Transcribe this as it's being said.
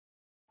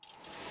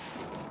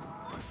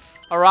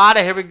Alright,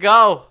 here we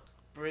go.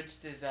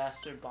 Bridge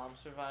disaster bomb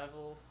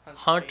survival.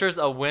 Hunters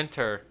of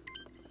Winter.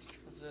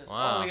 What's this?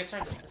 Wow. Oh, we can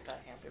turn to this guy.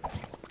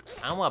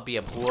 I want to be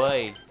a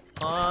boy.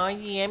 Oh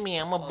yeah, me.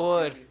 I'm a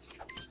boy.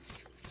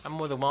 I'm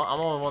with one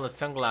of the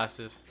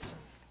sunglasses.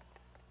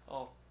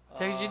 Oh. What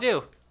did you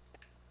do?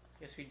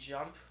 Guess we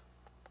jump.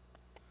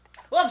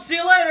 Well, see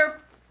you later.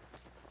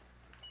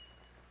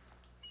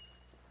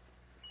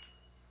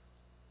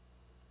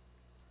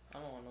 I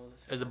don't want to know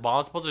this. Is the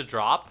bomb supposed to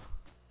drop?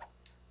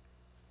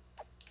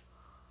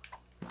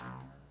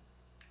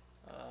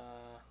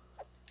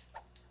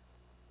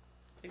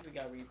 I think we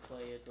gotta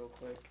replay it real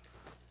quick.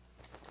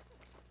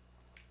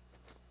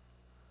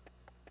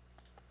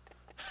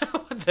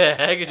 What the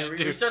heck did you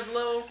do? Restart the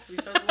level.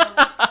 Restart the level.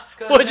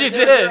 What'd you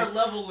do? There are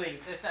level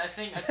links. I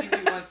think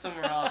we went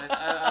somewhere else.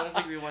 I don't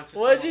think we went to.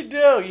 What'd you do?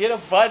 You hit a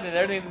button and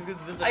everything's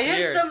just disappeared. I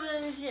hit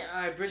something. Yeah.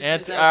 Alright, bridge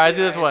disaster. Alright,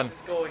 do this one.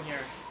 Let's go in here.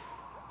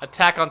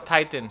 Attack on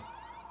Titan.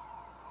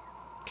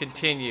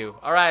 Continue.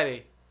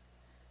 Alrighty.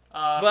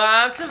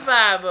 Bomb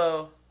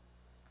survival.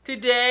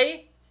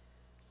 Today,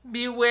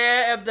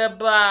 beware of the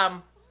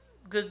bomb,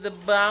 because the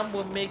bomb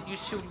will make you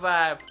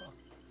survive.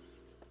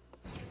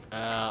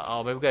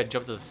 Oh, maybe we gotta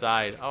jump to the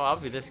side. Oh, I'll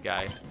be this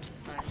guy.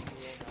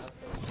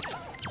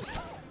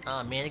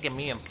 Oh man, look at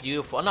me, I'm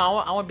beautiful. Oh, no,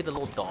 I want to be the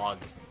little dog.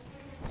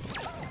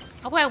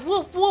 I went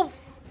woof woof.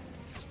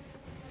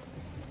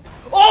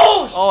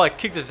 Oh! Oh, I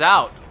kicked us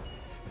out.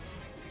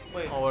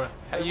 Wait. Oh,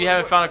 you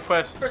haven't found a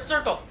quest. First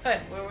circle. Hey,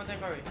 where the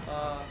heck are we?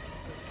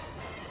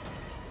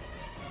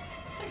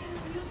 This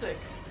is music.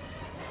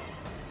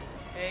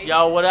 Hey.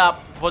 Yo, what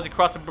up? Was it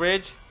cross the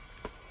bridge?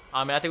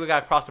 I mean, I think we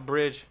gotta cross the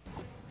bridge.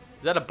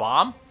 Is that a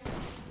bomb?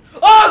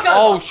 Oh god!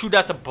 Oh shoot,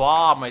 that's a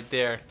bomb right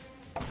there.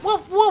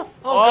 Woof woof!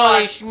 Oh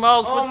Holy gosh.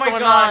 smokes, Oh what's my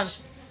going gosh.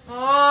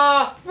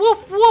 on?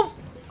 Woof woof!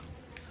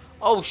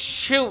 Oh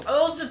shoot!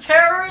 Are those the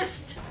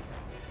terrorists?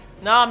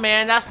 No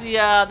man, that's the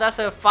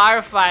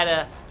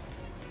firefighter.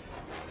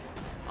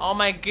 Oh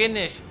my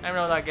goodness, I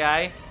know that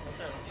guy.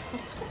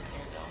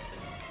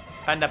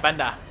 Panda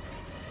panda.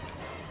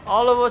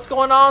 All of what's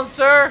going on,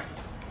 sir?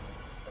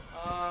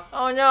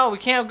 Oh no, we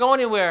can't go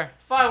anywhere.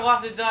 Fine, we'll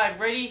have to dive.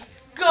 Ready?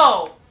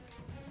 Go!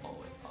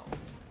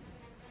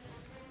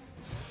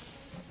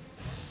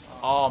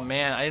 Oh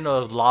man, I didn't know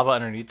there was lava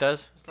underneath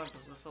us. This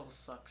level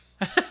sucks.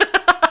 Let's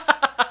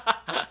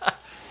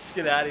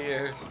get out of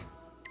here. Alright,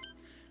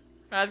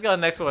 let's go to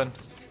the next one.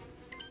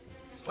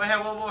 Wait, hey,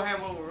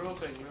 whoa, real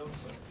quick.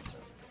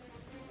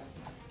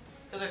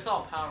 Because I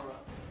saw a power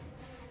up.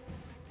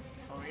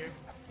 Over here.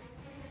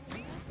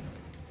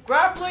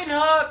 Grappling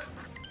hook!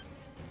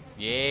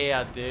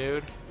 Yeah,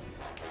 dude.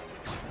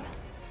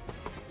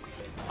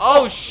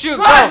 Oh shoot!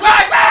 Run! Go!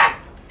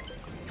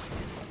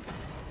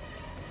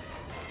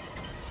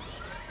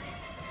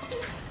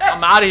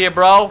 I'm out of here,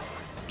 bro.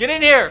 Get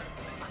in here.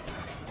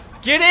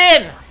 Get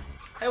in.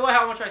 Hey, wait,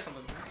 I want to try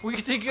something. We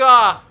can take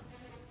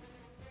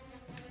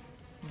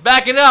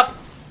backing up.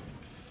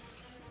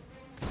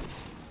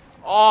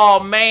 Oh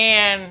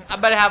man, I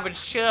better have a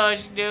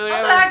shush, dude.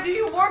 How the heck do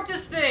you work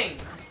this thing?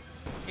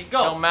 Okay,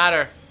 go. Don't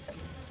matter.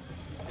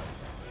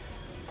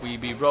 We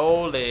be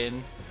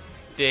rolling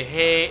the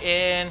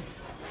hay in.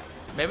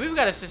 Maybe we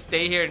gotta just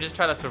stay here and just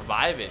try to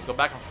survive it. Go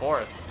back and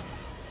forth.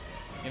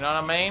 You know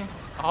what I mean?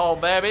 Oh,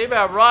 baby, you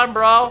better run,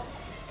 bro.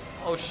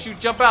 Oh, shoot,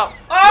 jump out.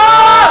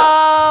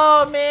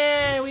 Oh, oh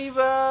man, we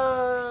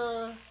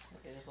run.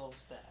 Okay, this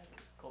level's bad.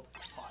 Go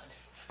pod.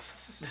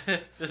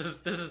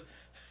 this is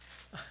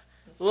a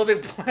little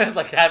bit planned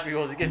like Happy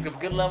Wheels. It gets some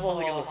good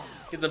levels, it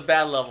gets some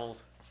bad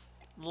levels.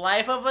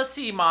 Life of a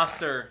Sea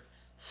Monster,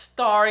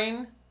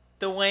 starring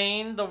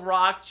Dwayne "The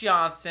Rock"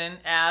 Johnson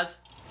as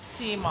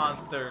Sea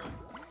Monster.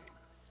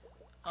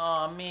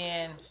 Oh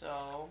man.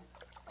 So.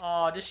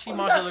 Oh, this sea You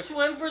monster gotta looks.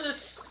 swim for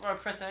this. Or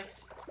press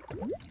X.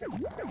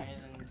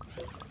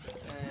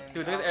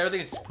 Dude,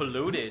 everything is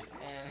polluted.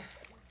 And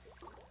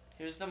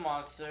here's the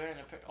monster. And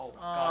oh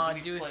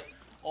god, dude. play?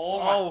 Oh,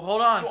 Oh,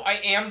 hold on. I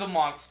am the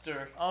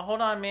monster. Oh,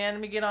 hold on, man.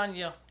 Let me get on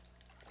you.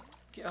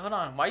 Hold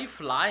on. Why are you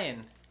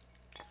flying?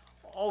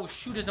 Oh,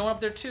 shoot. There's no one up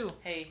there, too.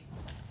 Hey.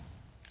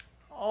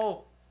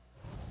 Oh.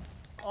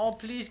 Oh,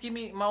 please give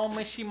me my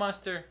own sea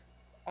monster.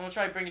 I'm gonna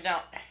try to bring it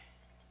down.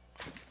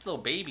 It's a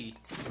little baby.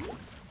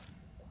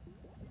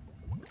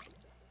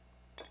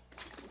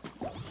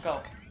 Go.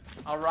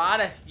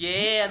 Alright.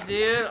 Yeah,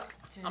 dude.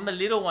 I'm the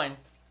little one.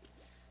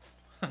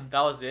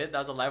 That was it? That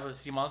was the life of a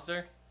sea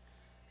monster?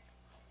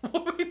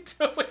 What are we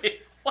doing?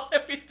 Why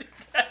are we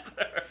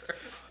together?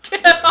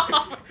 Get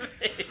off of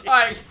me!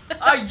 Alright,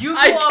 you go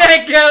I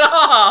can't get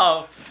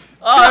off!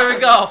 Oh, there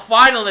we go,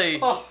 finally!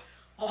 Oh,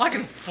 I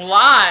can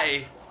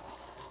fly!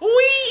 Whee!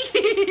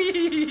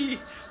 Whee!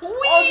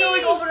 oh dude, we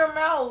can open our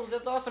mouths.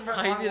 That's awesome.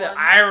 How you do that?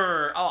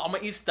 Arr. Oh, I'm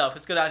gonna eat stuff.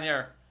 Let's go down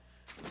here.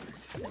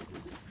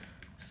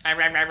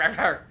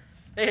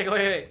 Hey,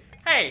 wait.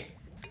 Hey,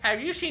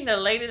 have you seen the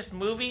latest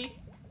movie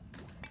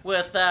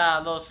with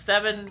those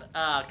 7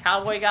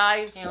 cowboy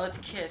guys? Yeah, let's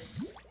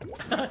kiss.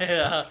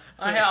 Yeah.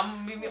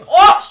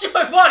 Oh shit,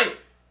 my body!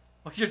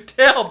 Oh, your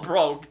tail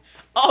broke.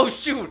 Oh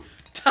shoot!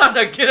 Time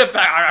to get it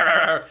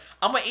back.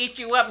 I'm gonna eat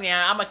you up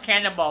now. I'm a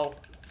cannibal.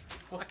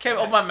 I can't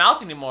open my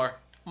mouth anymore.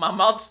 My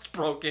mouth's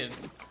broken.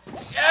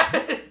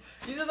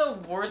 These are the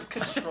worst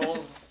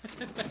controls.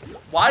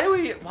 Why do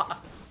we?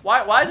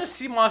 Why is a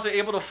sea monster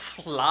able to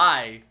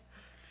fly?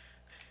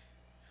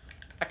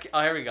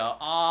 Oh, here we go.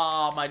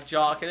 Oh, my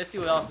jaw. Okay, let's see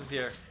what else is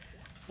here.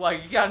 Well,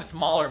 you got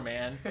smaller,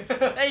 man.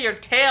 Hey, your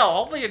tail.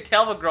 Hopefully your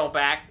tail will grow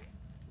back.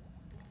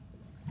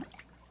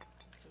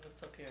 So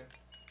what's up here?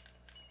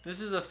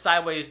 This is a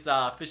sideways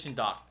fishing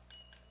dock.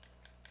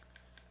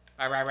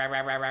 Oh my god,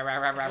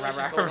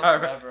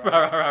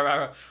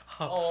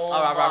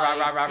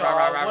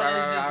 what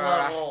is this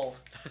level?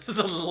 This is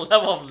a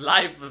level of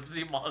life of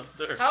sea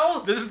monster. How?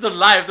 This is the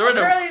life. We're in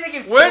an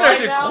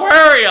now?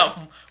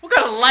 aquarium. What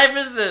kind of life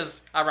is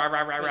this? There's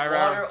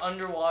water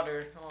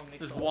underwater. Oh,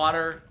 There's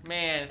water,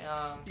 man.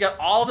 You got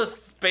all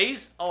this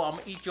space. Oh, I'm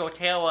gonna eat your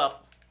tail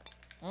up.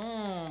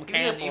 Even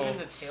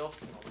the tail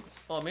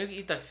floats. Oh, maybe we can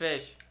eat the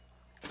fish.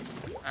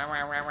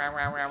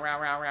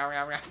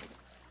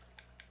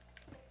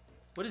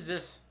 What is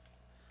this?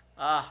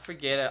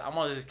 Forget it. I'm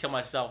gonna just kill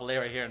myself, lay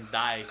right here and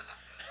die.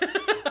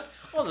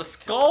 Oh, there's a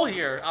skull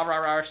here.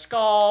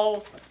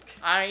 Skull.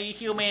 I eat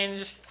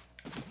humans.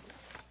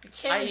 You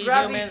can't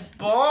grab these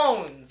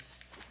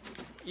bones.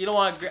 You don't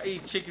want to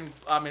eat chicken,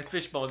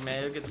 fish bones,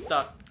 man. It'll get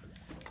stuck.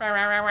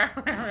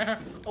 Oh,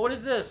 what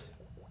is this?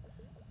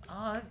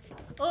 Oh,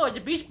 it's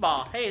a beach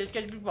ball. Hey, let's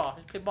get a beach ball.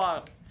 Let's play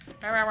ball.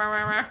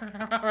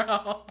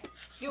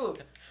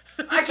 Dude,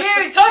 I can't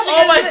even touch it.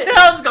 Oh, my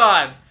tail's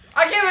gone.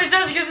 I can't even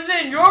touch it because it's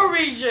in your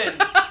region.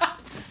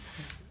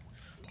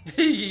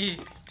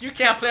 You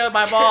can't play with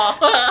my ball.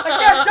 I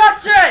can't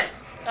touch it.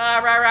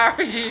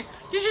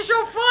 This is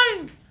so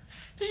fun.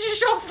 This is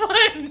so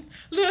fun.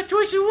 Little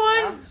Twisted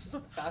One.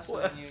 I'm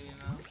faster than you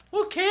know.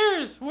 Who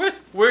cares? Where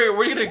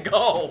are you gonna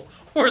go?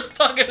 We're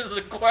stuck in this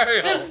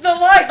aquarium. This is the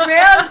life,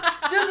 man.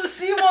 This is what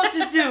sea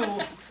monsters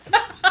do.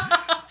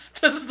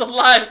 This is the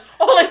life.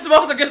 All I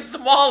smoked are getting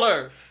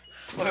smaller.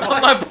 Wait,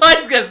 my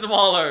body's getting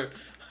smaller.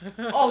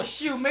 Oh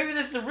shoot, maybe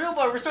this is the real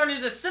body. We're starting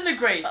to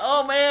disintegrate.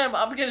 Oh man,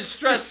 I'm getting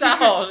stressed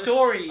out.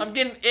 Story. I'm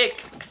getting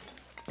ick.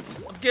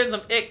 I'm getting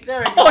some ick.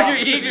 There you go. You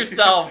eat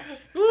yourself.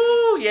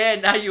 Ooh, yeah,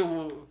 now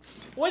you...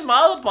 Where's my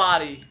other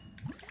body?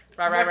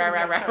 Try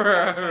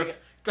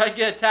to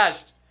get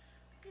attached.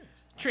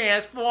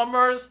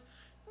 Transformers.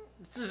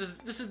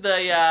 This is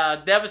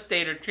the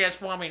Devastator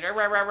transforming. Go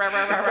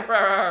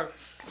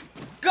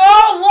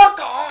look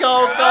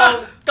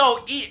on.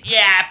 Go eat.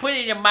 Yeah, put it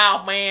in your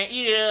mouth, man.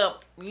 Eat it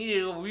up. Eat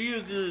it up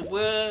real good,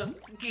 boy.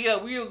 Eat it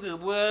up real good,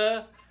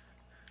 boy.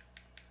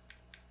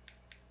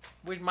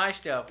 Where's my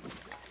stuff?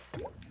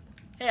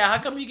 Hey, how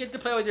come you get to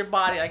play with your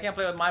body? I can't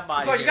play with my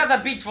body. Oh, you got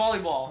that beach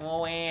volleyball.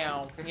 Oh,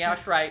 wow. Yeah,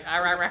 that's right.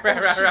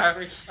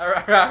 Please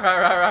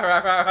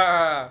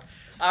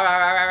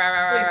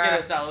get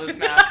us out of this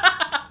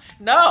map.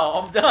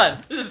 No, I'm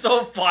done. This is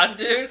so fun,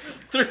 dude.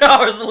 3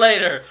 hours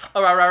later.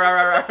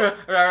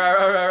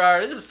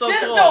 This is so cool.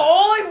 This is the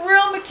only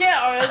real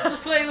mechanic.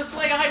 Alright, let's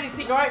play a hide and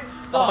seek, alright?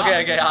 So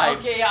okay, hide.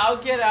 Okay, yeah, I'll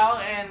get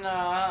out and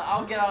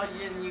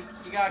and you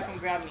gotta come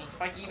grab me. If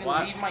I can even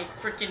leave my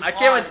freaking I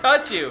can't even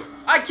touch you.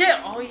 I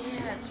can't. Oh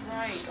yeah, that's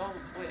right. Oh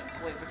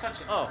wait, we're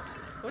touching. Oh,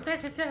 what the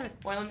heck is that?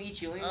 Wait, let me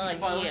eat you. Let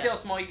me see how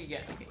small you can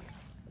get. Okay.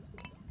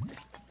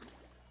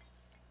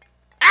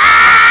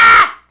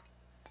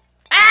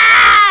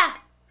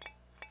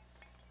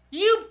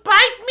 You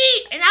bite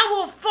me, and I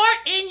will fart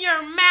in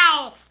your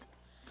mouth.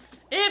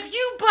 If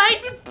you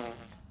bite me...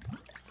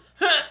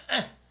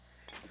 Oh,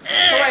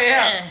 wait,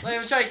 yeah.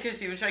 Let me try to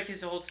kiss you.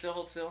 Hold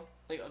still.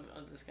 Like,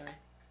 on this guy.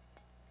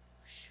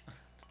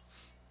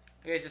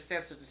 Okay, just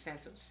stand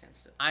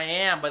still. I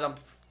am, but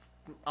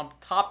I'm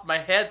top... My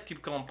heads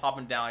keep going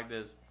popping down like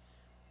this.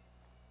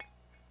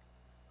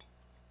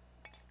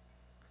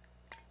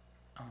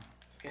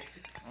 Okay.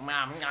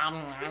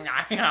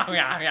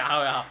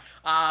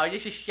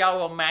 This is so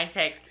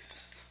romantic.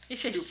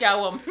 This is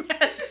so romantic.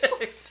 This is so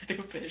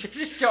stupid. This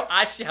is so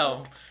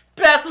awesome.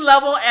 Best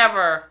level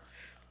ever.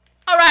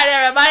 Alright,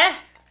 everybody.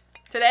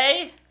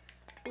 Today,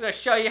 we're going to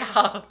show you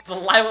how the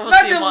life of a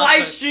sea monster...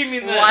 live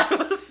streaming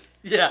this.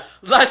 Yeah,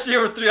 live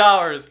stream for 3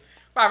 hours.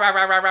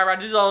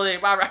 Just all day.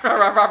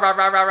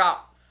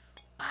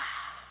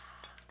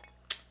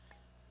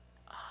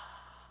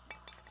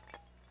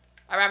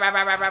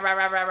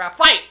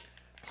 Fight!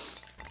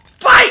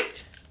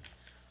 Fight!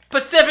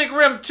 Pacific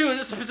Rim 2.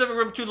 This is Pacific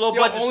Rim 2 low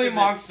budget. Only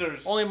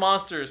monsters. Only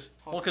monsters.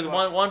 Oh, well, because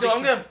one. one. So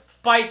I'm gonna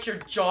bite your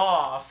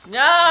jaw off. No!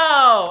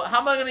 How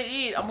am I gonna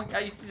eat?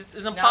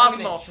 It's impossible. Now I'm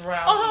gonna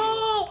drown you.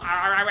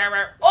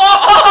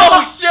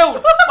 Oh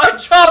shoot! My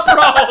jaw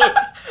broke.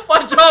 My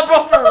jaw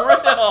broke for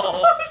real.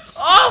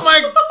 Oh my!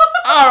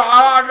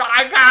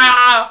 I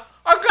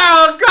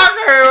can't talk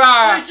anymore.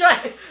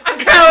 I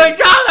can't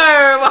talk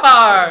anymore.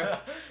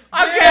 I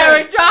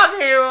can't even talk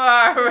anymore,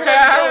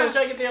 man.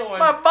 Try to get the other one.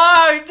 My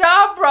body's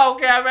jaw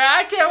broken, man.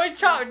 I can't even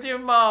talk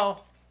anymore.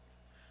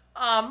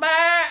 Oh,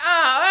 man.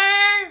 Oh,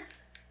 man.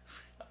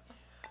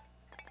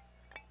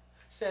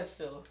 Stand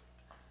still.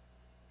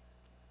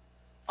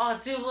 Oh,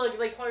 dude, look,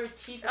 like how your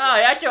teeth. Oh,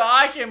 that's so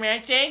awesome,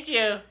 man. Thank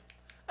you.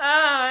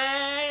 Oh,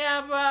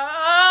 man.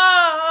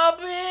 I'll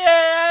be here.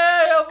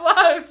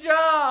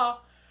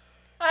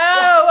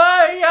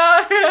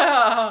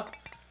 Oh,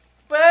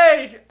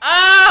 please.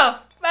 Oh,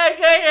 my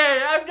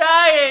goodness. I'm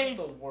dying.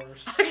 This is the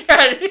worst.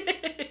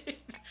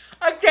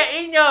 I can't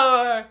eat no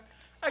more.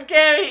 I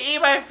can't even eat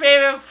my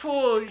favorite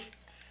food.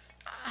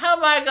 How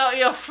am I gonna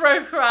eat a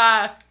french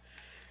fry?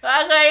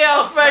 I'm gonna eat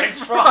a french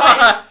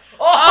fry.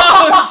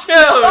 Oh, shoot.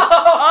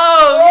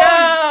 Oh,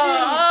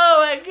 yeah. Oh,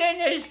 my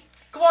goodness.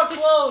 Come on,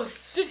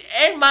 close. Just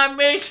end my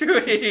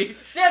misery.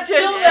 Stand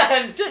still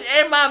then. Just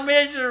end my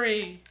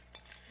misery.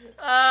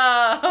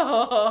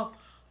 Oh.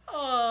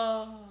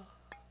 Oh.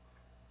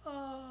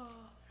 Oh.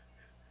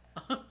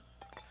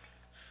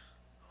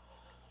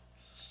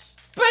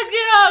 Break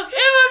it up!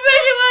 In my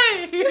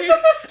misery!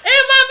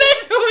 In my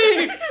misery!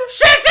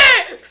 Shake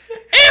it!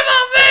 In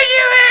my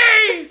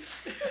misery!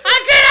 I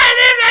cannot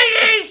live like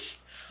this!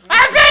 I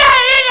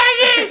cannot live like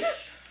this!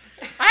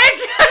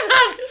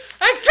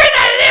 I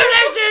cannot live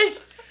like this!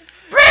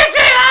 Break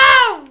it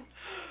off!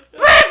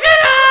 Break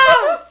it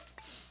off!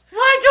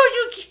 Why don't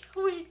you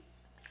kill me?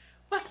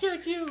 Why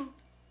don't you?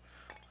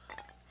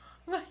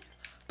 Why?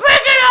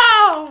 Break it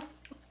off!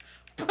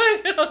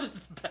 Break it off! This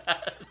is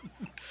bad.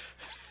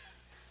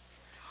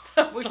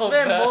 We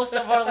spent most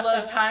of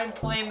our time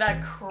playing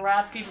that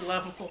crappy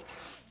level.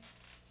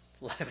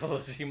 Life of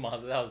a Sea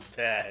Monster, that was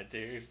bad,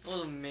 dude. It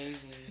was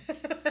amazing.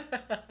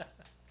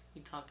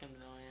 You talking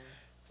about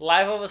it?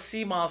 Life of a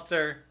Sea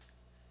Monster,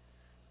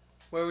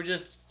 where we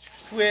just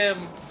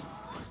swim.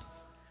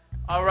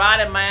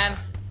 Alrighty, man.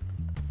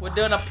 We're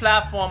doing a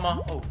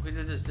platformer. Oh, what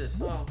is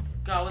this? Oh,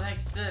 God, what the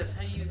heck's this?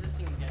 How do you use this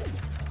thing again?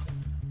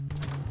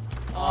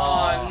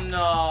 Oh,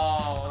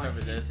 no. Whatever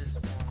it is. This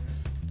one.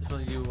 This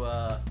one you,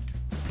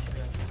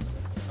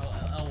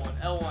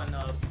 L1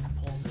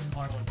 pulls it,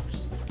 R1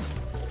 pushes it.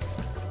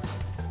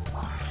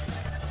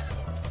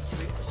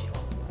 Wait, push it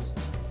all.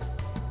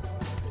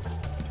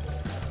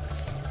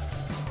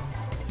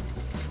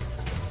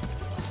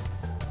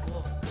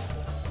 Whoa.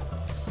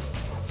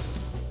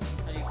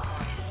 How do you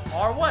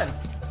climb? R1.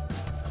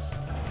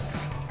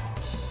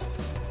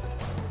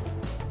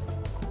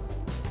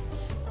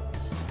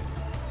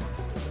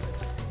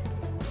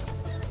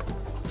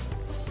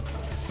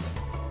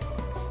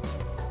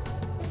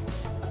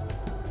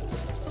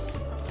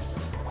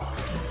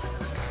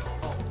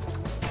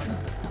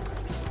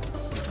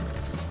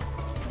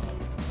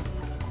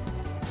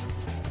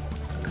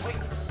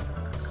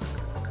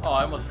 Oh,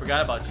 I almost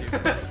forgot about you. I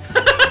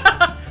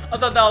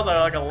thought that was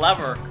like a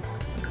lever.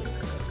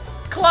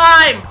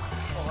 Climb!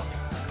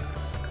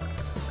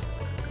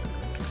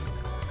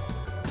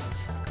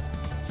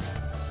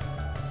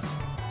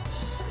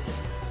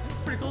 This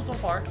is pretty cool so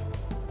far.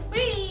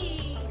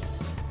 Whee!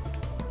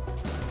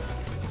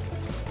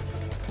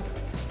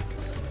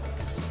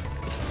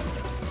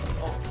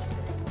 Oh,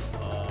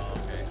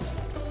 okay.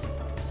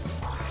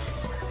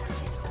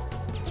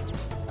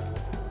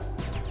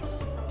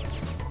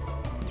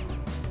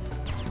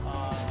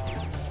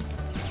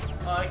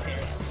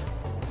 Okay.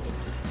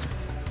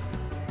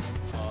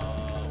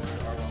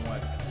 Where R1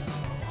 went?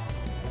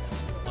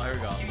 Oh, here we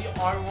go. Do we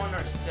R1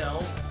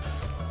 ourselves?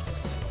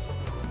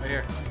 Right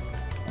here.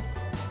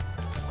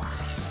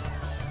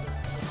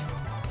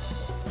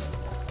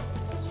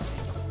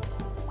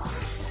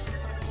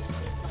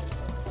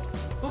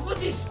 Who put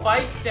these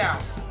spikes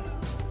down?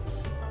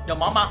 Yo,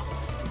 mama.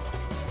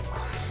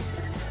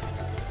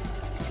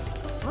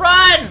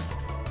 Run!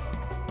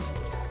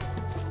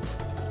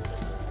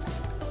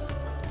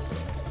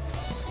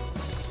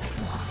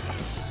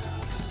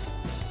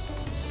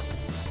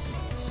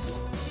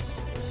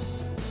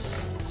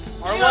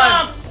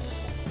 Jump!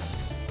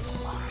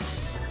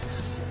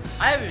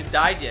 I haven't even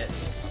died yet.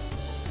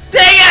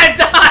 Dang it, I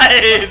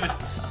died!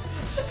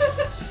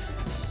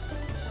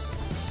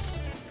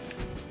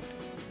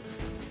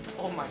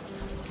 Oh my god.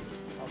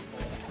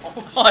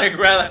 Oh, I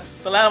grabbed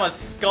the land of my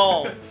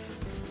skull.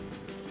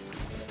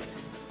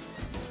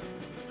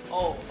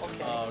 Oh,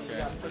 okay. Oh, So okay. you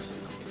gotta push it.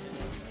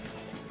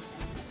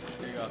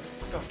 Here you go.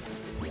 Go.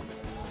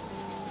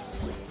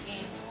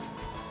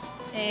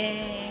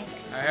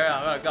 Alright, here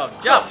I'm gonna go.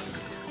 Jump!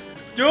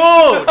 Dude!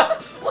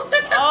 What the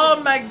heck?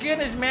 Oh my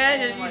goodness,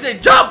 man. You say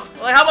jump!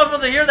 Like, how am I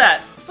supposed to hear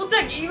that? What the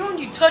heck? Even when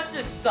you touch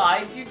the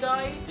sides, you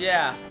die?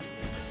 Yeah.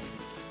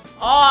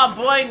 Oh,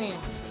 boy.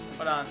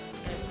 Hold on.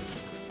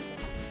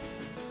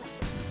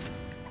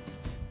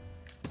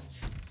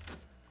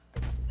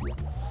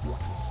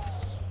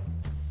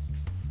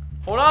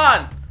 Hold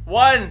on.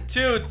 1,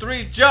 2,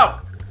 3,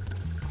 jump.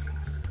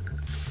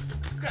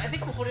 I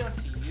think we're holding on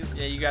to you.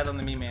 Yeah, you got on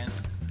to me, man.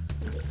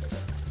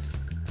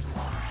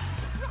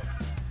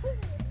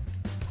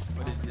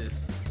 What is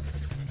this?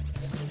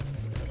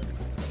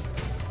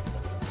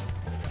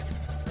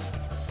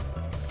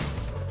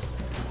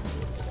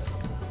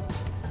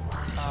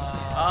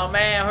 Oh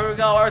man, here we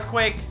go,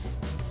 earthquake.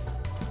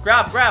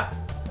 Grab, grab.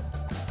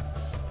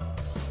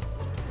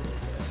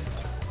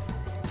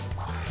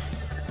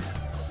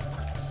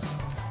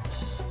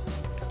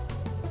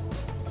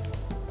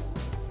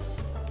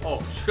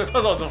 Oh, shoot, I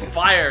thought that was on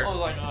fire. I was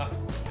like,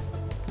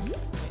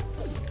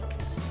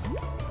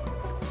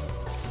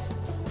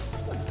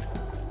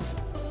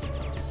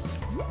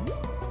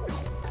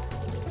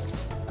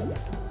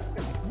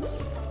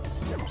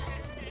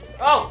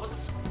 Oh!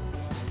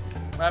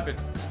 What happened?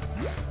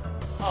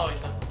 Oh,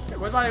 he's done.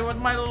 Where's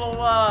my little,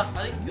 I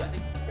think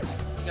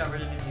you got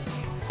rid of it.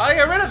 How'd I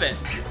get rid of it?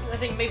 I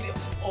think maybe.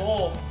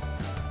 Oh.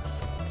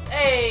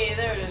 Hey,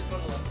 there it is. Go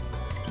to the left.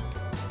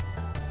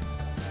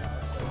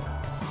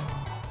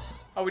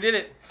 Oh, we did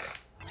it.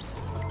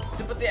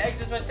 But the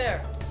exit's right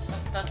there.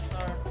 That's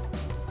our.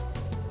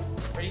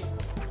 Ready?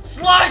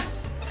 Slide!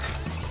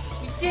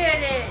 We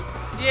did it!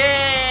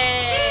 Yay!